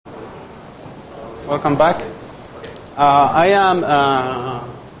Welcome back. I am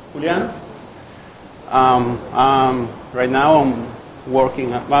Julian. Right now I'm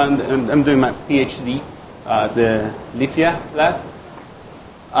working. I'm doing my PhD at the Lithia lab,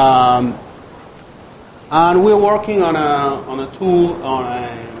 and we're working on a tool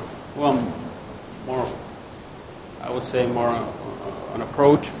more, I would say, more an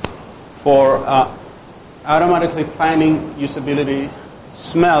approach for automatically finding usability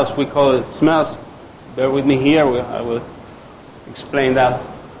smells. We call it smells. Bear with me here. I will explain that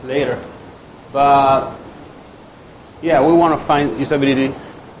later. But yeah, we want to find usability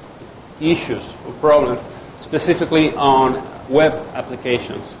issues or problems specifically on web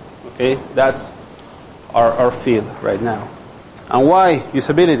applications. Okay, that's our field right now. And why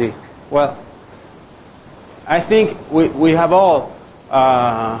usability? Well, I think we have all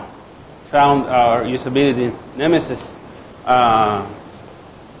found our usability nemesis.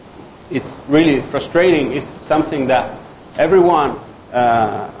 It's really frustrating. It's something that everyone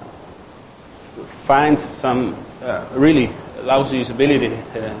finds some really lousy usability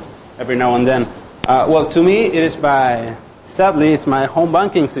every now and then. Well, to me, sadly, it's my home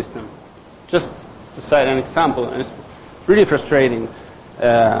banking system. Just to cite an example, and it's really frustrating.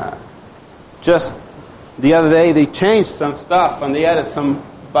 Just the other day, they changed some stuff and they added some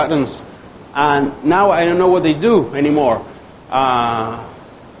buttons, and now I don't know what they do anymore.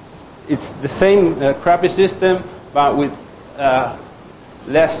 It's the same crappy system, but with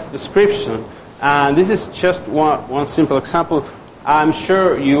less description. And this is just one simple example. I'm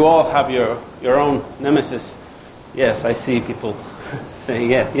sure you all have your own nemesis. Yes, I see people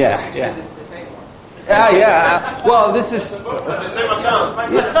saying yeah. Yeah. Well, this is the same account.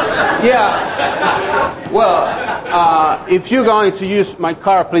 Yeah. Well, if you're going to use my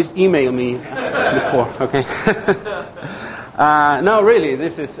car, please email me before. Okay. No, really,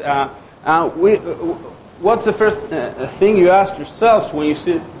 this is. What's the first thing you ask yourselves when you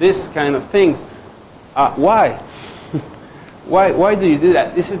see this kind of things? Why? Why do you do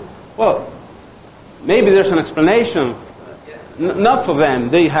that? Maybe there's an explanation. Not for them;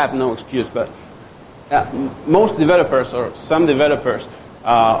 they have no excuse. But most developers, or some developers,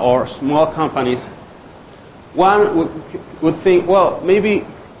 or small companies, one would think, well, maybe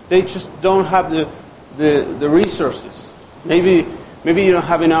they just don't have the resources. Maybe you don't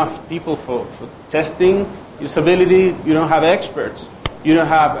have enough people for testing usability. You don't have experts. You don't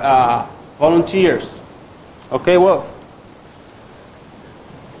have volunteers. Okay, well,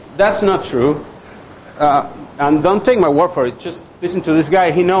 that's not true. And don't take my word for it. Just listen to this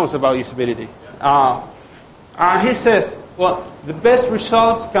guy. He knows about usability. And he says, well, the best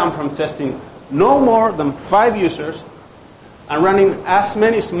results come from testing no more than 5 users and running as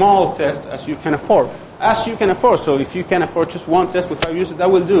many small tests as you can afford. So if you can afford just one test with 5 users, that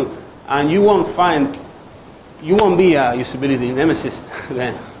will do. And you won't be a usability nemesis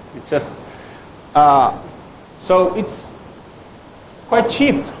then. It's just, so it's quite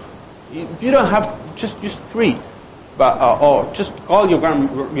cheap. If you don't have, just use 3. Or just call your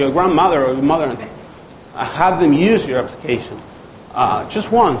grandmother or your mother and have them use your application. Just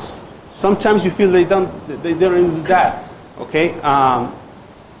once. Sometimes you feel they don't even do that. Okay?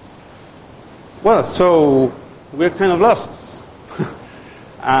 Well, so we're kind of lost.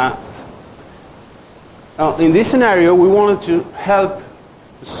 In this scenario, we wanted to help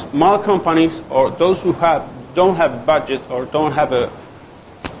small companies or those who don't have budget or don't have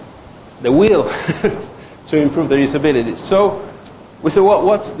the will to improve their usability. So we said, well,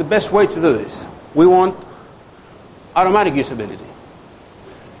 what's the best way to do this? We want automatic usability.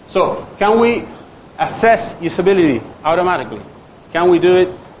 So can we assess usability automatically? Can we do it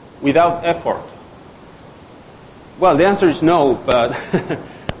without effort? Well, the answer is no, but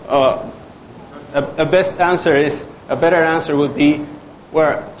a better answer would be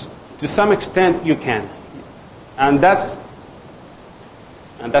where to some extent you can. And that's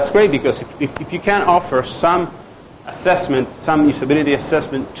great, because if you can offer some assessment, some usability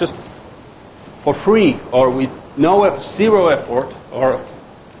assessment just for free or with zero effort or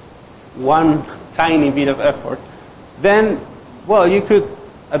one tiny bit of effort, then, well, you could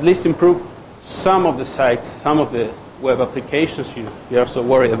at least improve some of the sites, some of the web applications you are so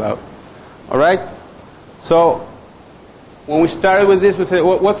worried about. All right? So when we started with this, we said,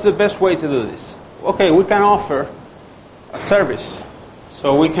 well, what's the best way to do this? Okay, we can offer a service.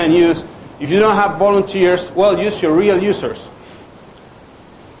 So we can use, if you don't have volunteers, well, use your real users.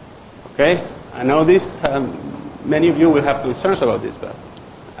 Okay? I know this, many of you will have concerns about this, but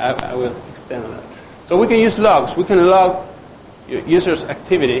I will extend on that. So we can use logs. We can log your users'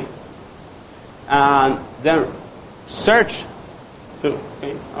 activity and then search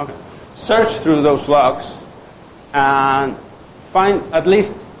search through those logs and find at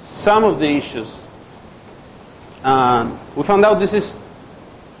least some of the issues. We found out this is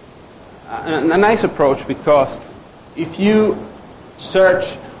a nice approach, because if you search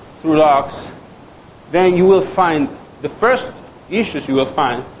through logs, then you will find the first issues you will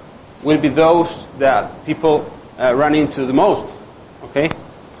find will be those that people run into the most. Okay.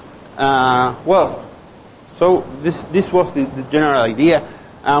 Well, so this was the general idea,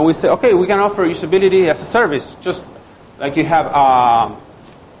 and we said, okay, we can offer usability as a service, just like you have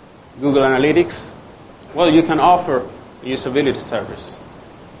Google Analytics. Well, you can offer a usability service,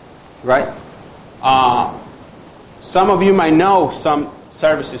 right? Some of you might know some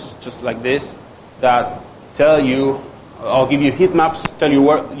services just like this that tell you, or give you heat maps, tell you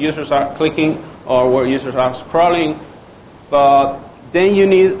where users are clicking or where users are scrolling, but then you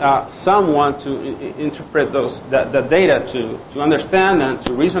need someone to interpret that data to understand and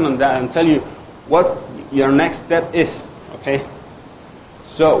to reason on that and tell you what your next step is. Okay?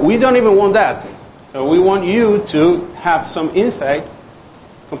 So we don't even want that. So we want you to have some insight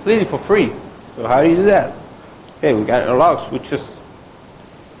completely for free. So how do you do that? Okay, we got our logs, which is...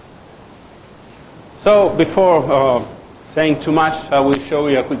 So before saying too much, I will show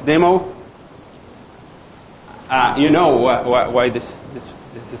you a quick demo. You know why this is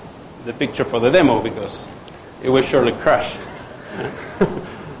the picture for the demo, because it will surely crash.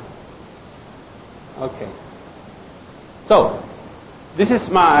 Okay. So this is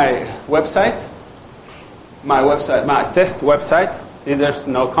my website. My test website. See, there's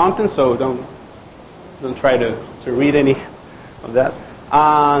no content, so don't try to read any of that.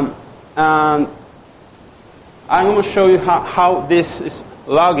 And I'm going to show you how this is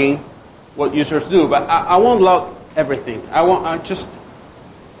logging what users do, but I won't log everything. We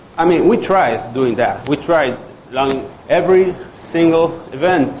tried doing that. We tried logging every single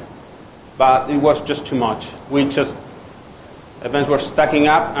event, but it was just too much. Events were stacking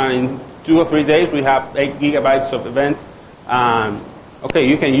up, and in 2 or 3 days we have 8 gigabytes of events. Okay,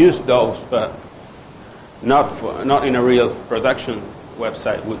 you can use those, but not in a real production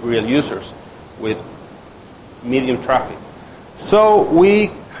website with real users, with medium traffic. So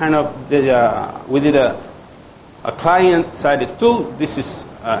we did a client-sided tool. This is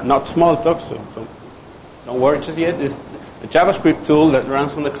not Smalltalk, so don't worry just yet. This is a JavaScript tool that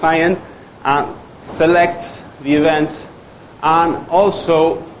runs on the client and selects the events and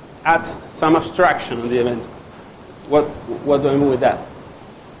also adds some abstraction on the event. What do I mean with that?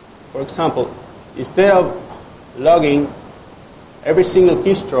 For example, instead of logging every single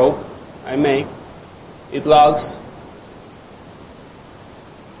keystroke I make, it logs,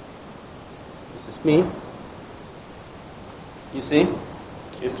 this is me, you see,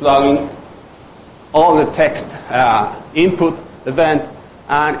 it's logging all the text input event,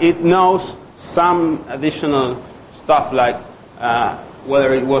 and it knows some additional stuff like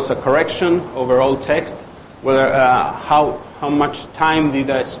whether it was a correction over all text, whether how much time did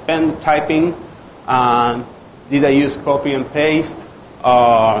I spend typing, did I use copy and paste,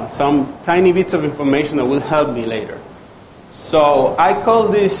 some tiny bits of information that will help me later. So I call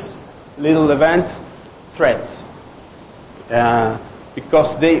these little events threads,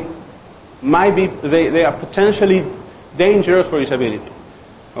 because they are potentially dangerous for usability.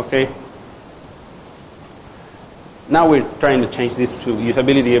 Okay. Now we're trying to change this to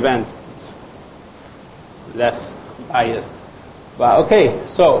usability event. It's less biased. But okay,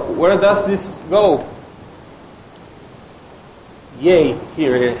 so where does this go? Yay,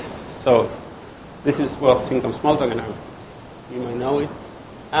 here it is. So this is, well, Syncom Smalltalk, and you might know it.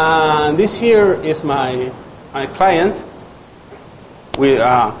 And this here is my client.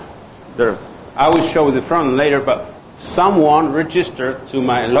 I will show the front later, but someone registered to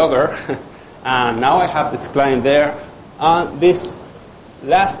my logger, and now I have this client there. And this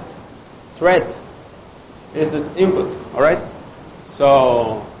last thread is this input. All right.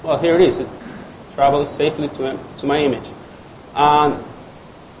 So, well, here it is. It travels safely to my image. And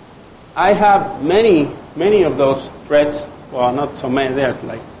I have many of those threads. Well, not so many there,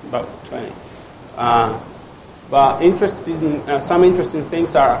 like about 20. But some interesting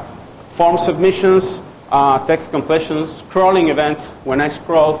things are form submissions, text completions, scrolling events. When I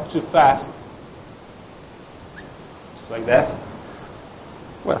scroll too fast, just like that.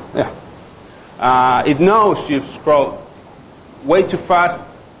 Well, yeah. It knows you've scrolled way too fast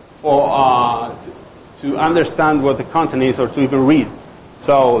to understand what the content is or to even read.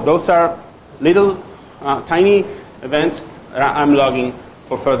 So those are little tiny events that I'm logging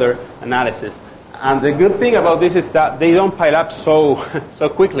for further analysis. And the good thing about this is that they don't pile up so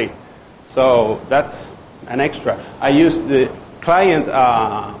quickly. So that's an extra. I use the client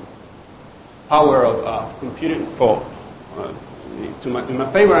power of computing for in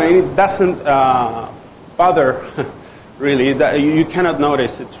my favor, and it doesn't bother really. You cannot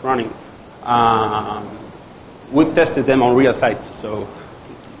notice it's running. We've tested them on real sites, so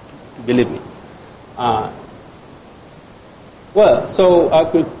believe me. Well, so I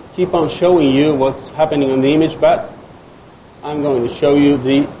could keep on showing you what's happening on the image, but I'm going to show you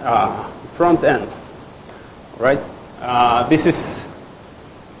the front end. Right? This is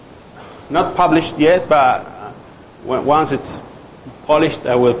not published yet, but once it's polished,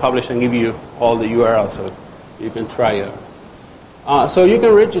 I will publish and give you all the URLs so you can try it. So you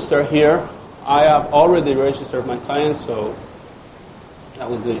can register here. I have already registered my client, so that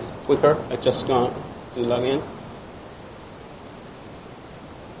will do it quicker. I just going to log in.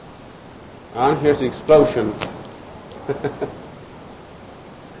 And here's the explosion.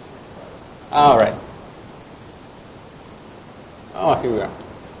 All right. Oh, here we are.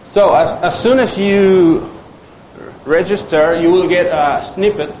 So as soon as you register, you will get a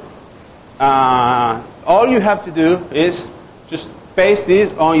snippet. All you have to do is just paste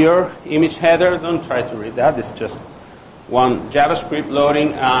this on your image header. Don't try to read that. It's just one JavaScript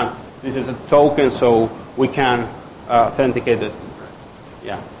loading, and this is a token, so we can authenticate it.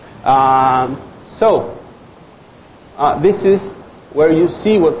 Yeah. This is where you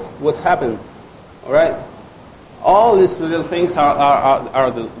see what's happened. All right. All these little things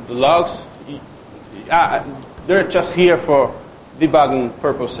are the logs. They're just here for debugging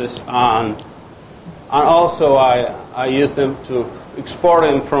purposes, and also I use them to export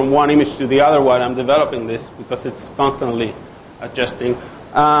them from one image to the other while I'm developing this, because it's constantly adjusting.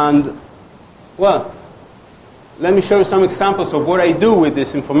 And well, let me show you some examples of what I do with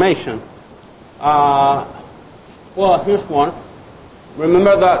this information. Well, here's one.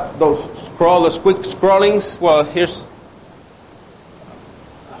 Remember that those quick scrollings? Well, here's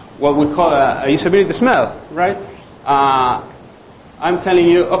what we call a usability smell, right? I'm telling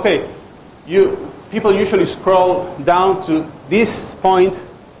you, okay, people usually scroll down to this point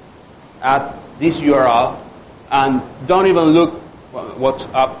at this URL and don't even look what's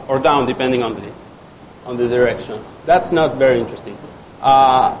up or down depending on the direction. That's not very interesting.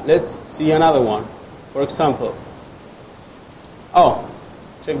 Let's see another one. For example,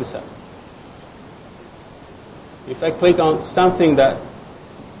 check this out. If I click on something that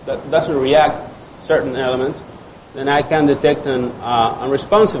doesn't react to certain elements, then I can detect an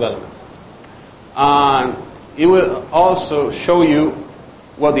unresponsive element. And it will also show you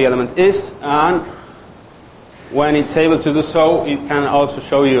what the element is, and when it's able to do so, it can also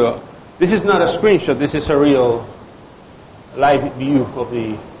show you. This is not a screenshot. This is a real live view of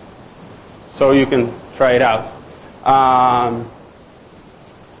the. So you can try it out.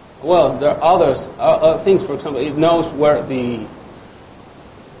 Well, there are other things. For example, it knows where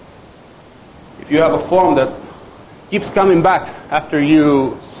if you have a form that keeps coming back after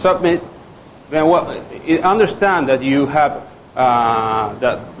you submit, then it understands that you have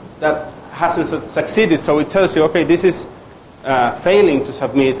that hasn't succeeded. So it tells you, okay, this is failing to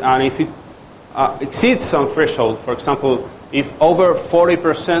submit, and if it exceeds some threshold, for example, if over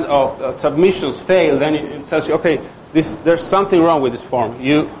 40% of submissions fail, then it tells you, okay, there's something wrong with this form.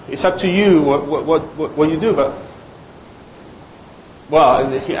 It's up to you what you do. But well,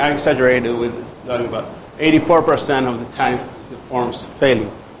 I exaggerated with talking about 84% of the time the form's failing.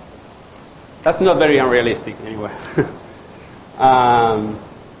 That's not very unrealistic anyway.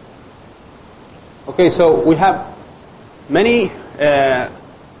 Okay, so we have many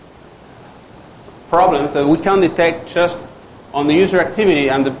problems that we can detect just on the user activity,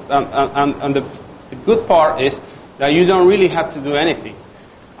 and the good part is that you don't really have to do anything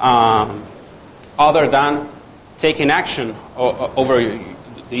other than taking action over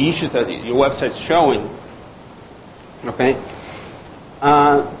the issues that your website's showing. Okay.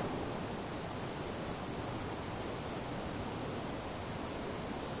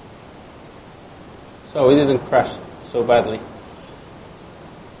 So it didn't crash so badly.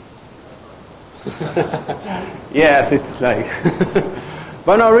 Yes, it's like.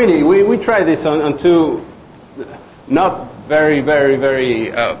 But no, really, we tried this on two not very, very,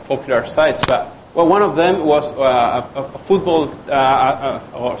 very popular sites. But well, one of them was a football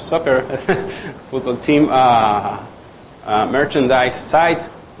or soccer football team merchandise site,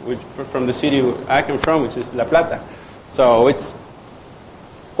 which from the city I come from, which is La Plata. So it's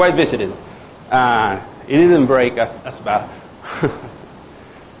quite visited. It didn't break as bad.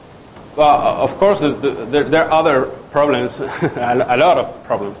 Well, of course, there are other problems, a lot of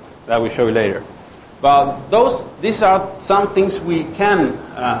problems that we show you later. But these are some things we can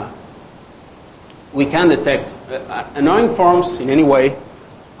detect. Annoying forms in any way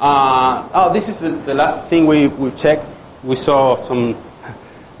This is the last thing we checked. We saw some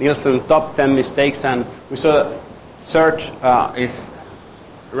Nielsen top 10 mistakes, and we saw that search is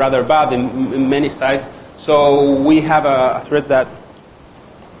rather bad in many sites. So we have a thread that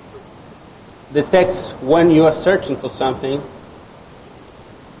detects when you are searching for something.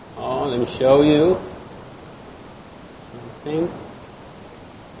 Let me show you something.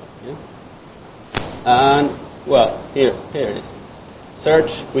 Okay. And well, here it is.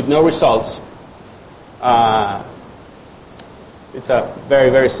 Search with no results. It's a very,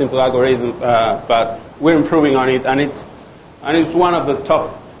 very simple algorithm, but we're improving on it, and it's one of the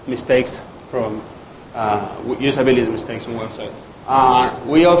top mistakes from usability mistakes on websites.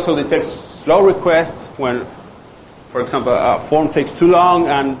 We also detect slow requests when, for example, a form takes too long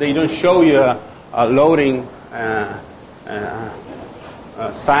and they don't show you a loading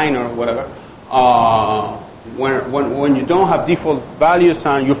sign or whatever. When you don't have default values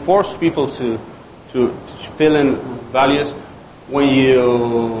and you force people to fill in values, when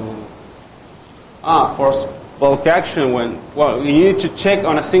you force bulk action, you need to check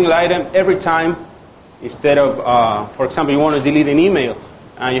on a single item every time instead of, for example, you want to delete an email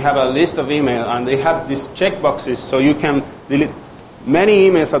and you have a list of email and they have these checkboxes so you can delete many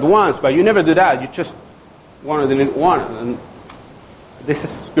emails at once, but you never do that. You just want to delete one. And this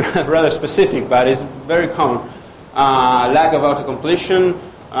is rather specific, but it's very common. Lack of auto-completion.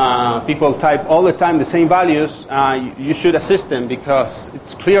 People type all the time the same values. You should assist them because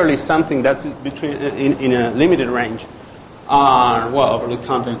it's clearly something that's in a limited range. Overload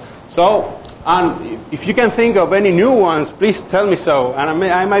content. So, and if you can think of any new ones, please tell me so, and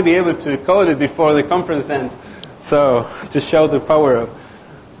I might be able to code it before the conference ends. So, to show the power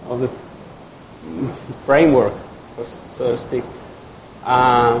of the framework, so to speak.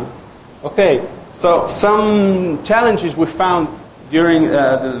 Okay, so some challenges we found during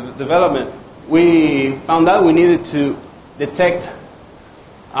the development. We found out we needed to detect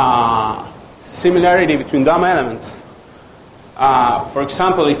similarity between DOM elements. For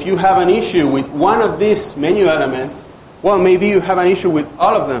example, if you have an issue with one of these menu elements, well, maybe you have an issue with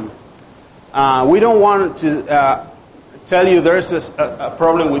all of them. We don't want to tell you there's a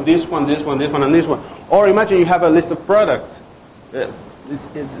problem with this one, this one, this one, and this one. Or imagine you have a list of products. There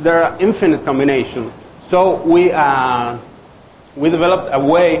are infinite combinations. So we developed a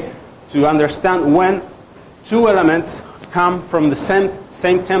way to understand when two elements come from the same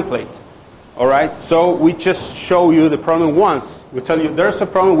template. All right. So we just show you the problem once. We tell you there's a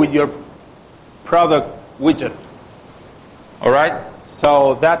problem with your product widget. All right.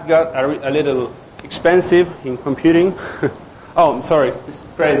 So that got a little expensive in computing. Oh, I'm sorry. This is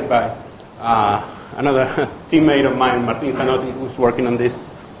created by another teammate of mine, Martin Zanotti, who's working on this,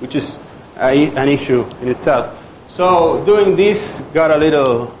 which is an issue in itself. So doing this got a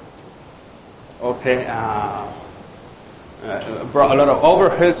little, brought a lot of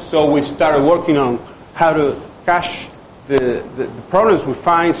overhead, so we started working on how to cache the problems we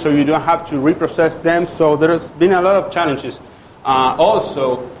find so you don't have to reprocess them. So there's been a lot of challenges.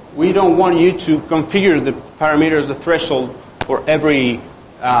 Also, we don't want you to configure the parameters, the threshold for every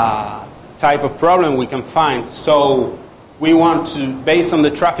type of problem we can find. So we want to, based on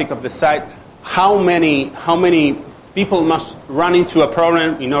the traffic of the site, how many people must run into a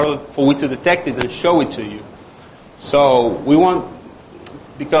problem in order for we to detect it and show it to you. So we want,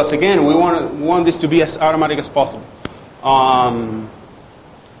 because again, we want this to be as automatic as possible. There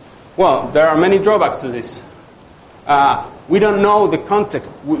are many drawbacks to this. We don't know the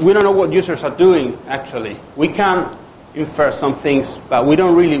context. We don't know what users are doing, actually. We can infer some things, but we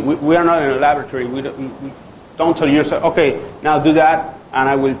don't really, we are not in a laboratory. We don't tell users, okay, now do that, and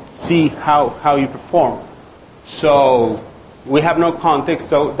I will see how you perform. So we have no context,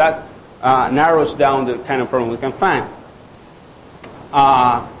 so that narrows down the kind of problem we can find.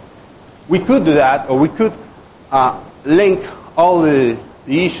 We could do that, or we could link all the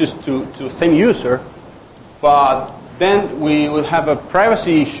issues to the same user, but then we will have a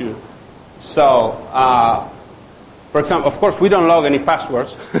privacy issue. So, for example, of course, we don't log any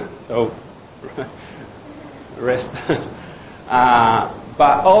passwords, so rest.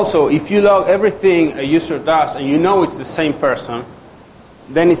 But also, if you log everything a user does and you know it's the same person,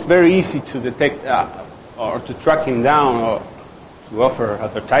 then it's very easy to detect or to track him down or to offer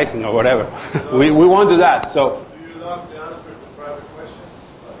advertising or whatever. we won't do that. So. Do you log the answer to private questions?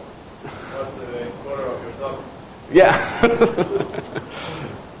 What's the encoder of your dog?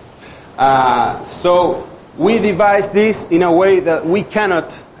 Yeah. So we devised this in a way that we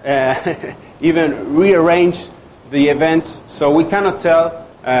cannot even rearrange the events, so we cannot tell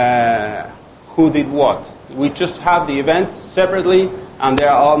who did what. We just have the events separately, and they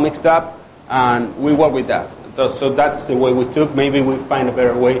are all mixed up, and we work with that. So that's the way we took. Maybe we find a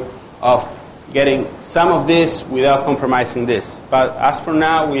better way of getting some of this without compromising this. But as for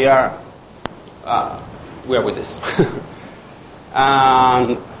now, we are with this.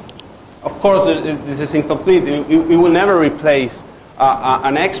 And of course, this is incomplete. We will never replace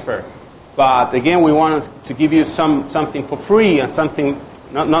an expert. But again, we wanted to give you something for free, and something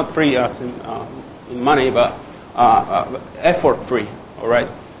not free as in money, but effort free. All right.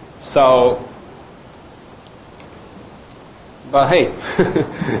 So, but hey,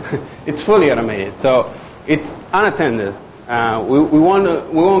 it's fully automated, so it's unattended. We want to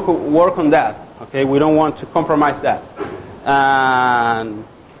work on that. Okay, we don't want to compromise that. And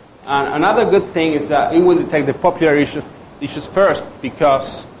another good thing is that it will detect the popular issues first,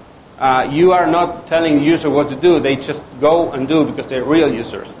 because you are not telling the user what to do. They just go and do because they're real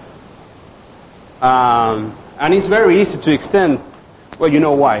users. And it's very easy to extend. Well, you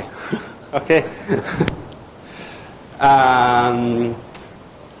know why. Okay.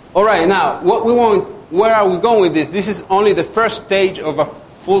 All right. Now, what we want. Where are we going with this? This is only the first stage of a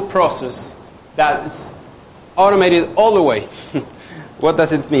full process that is automated all the way. What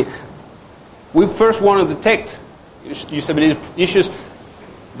does it mean? We first want to detect usability issues.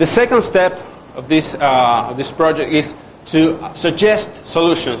 The second step of this project is to suggest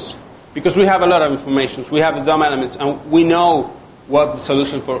solutions, because we have a lot of information. We have the DOM elements, and we know what the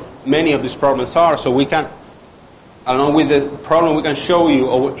solution for many of these problems are. So we can, along with the problem, we can show you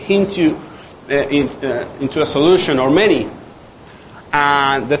or hint you into a solution or many.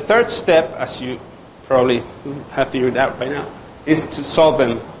 And the third step, as you probably have figured out by now, is to solve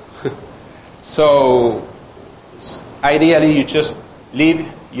them. So ideally, you just leave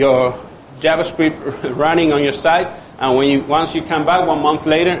your JavaScript running on your side, and once you come back 1 month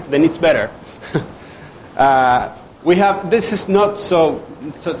later, then it's better. This is not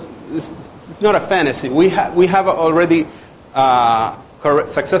it's not a fantasy. We have already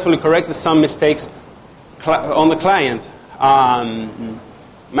successfully corrected some mistakes on the client,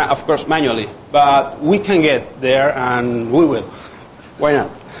 of course manually, but we can get there, and we will. Why not?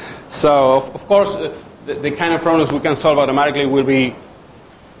 So of course the kind of problems we can solve automatically will be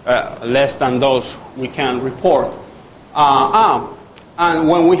less than those we can report. And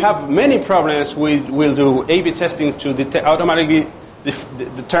when we have many problems, we will do A/B testing to automatically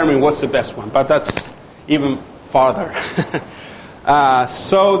determine what's the best one. But that's even farther.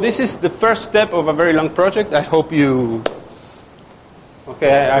 So this is the first step of a very long project. I hope you...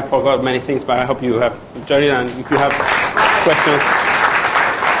 Okay, I forgot many things, but I hope you have enjoyed it. And if you have questions...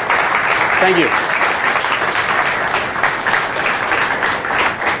 Thank you.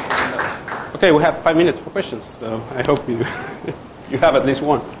 Okay, we have 5 minutes for questions, so I hope you you have at least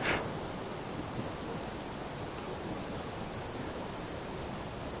one.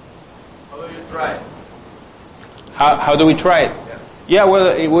 How do you try it? How do we try it? Yeah,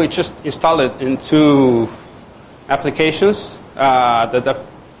 well, we just installed it in 2 applications that are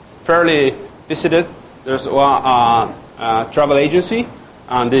fairly visited. There's one travel agency,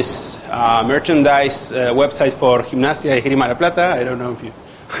 and this merchandise website for Gimnasia de Jirima Plata. I don't know if you...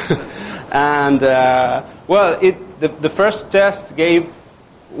 And well, the first test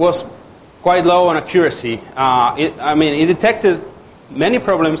was quite low on accuracy. It detected many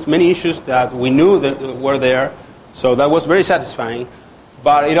problems, many issues that we knew that were there, so that was very satisfying.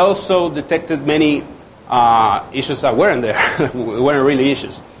 But it also detected many issues that weren't there, weren't really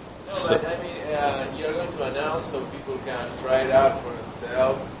issues. No, but I mean, you're going to announce so people can try it out for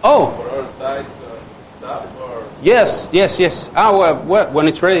themselves. Oh. For other sites or stuff, or. Yes. Well, when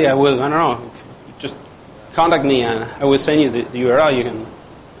it's ready, I will. I don't know. Just contact me, and I will send you the URL. You can.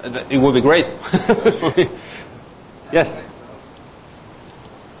 It will be great. Yes.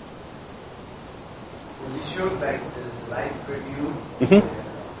 When you showed like the live preview,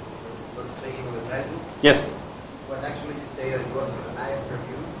 was playing with that. Yes. What actually you say it was a live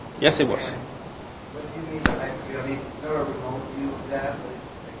preview? Yes, it was. And what do you mean by live preview? I mean, it's not a remote view of that.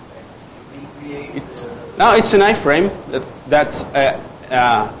 It's an iframe.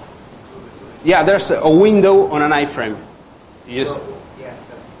 There's a window on an iframe. Yes. So, yes,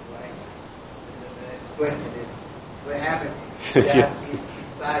 that's right. The next question is, what happens if that is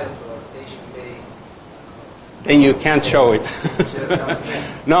inside of the station-based? Then you can't show it.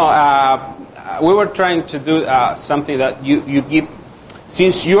 No, we were trying to do something that you give,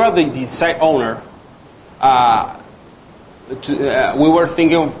 since you are the site owner. We were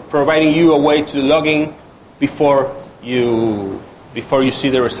thinking of providing you a way to log in before you see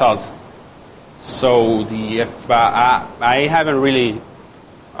the results. So I haven't really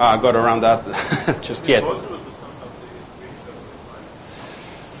got around that just yet. Is it possible to send up the screenshots?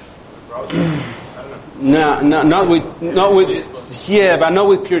 browser? I don't know. No, not with, yeah, but not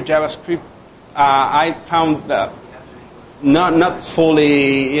with pure JavaScript. I found that not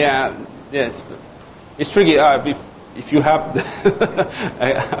fully, yeah, yes. It's tricky. If you have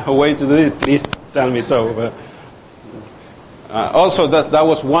a way to do it, please tell me so. But also, that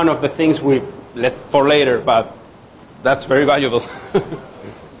was one of the things we left for later, but that's very valuable.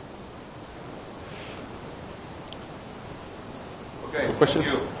 Okay, Questions?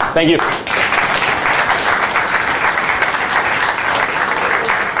 thank you. Thank you.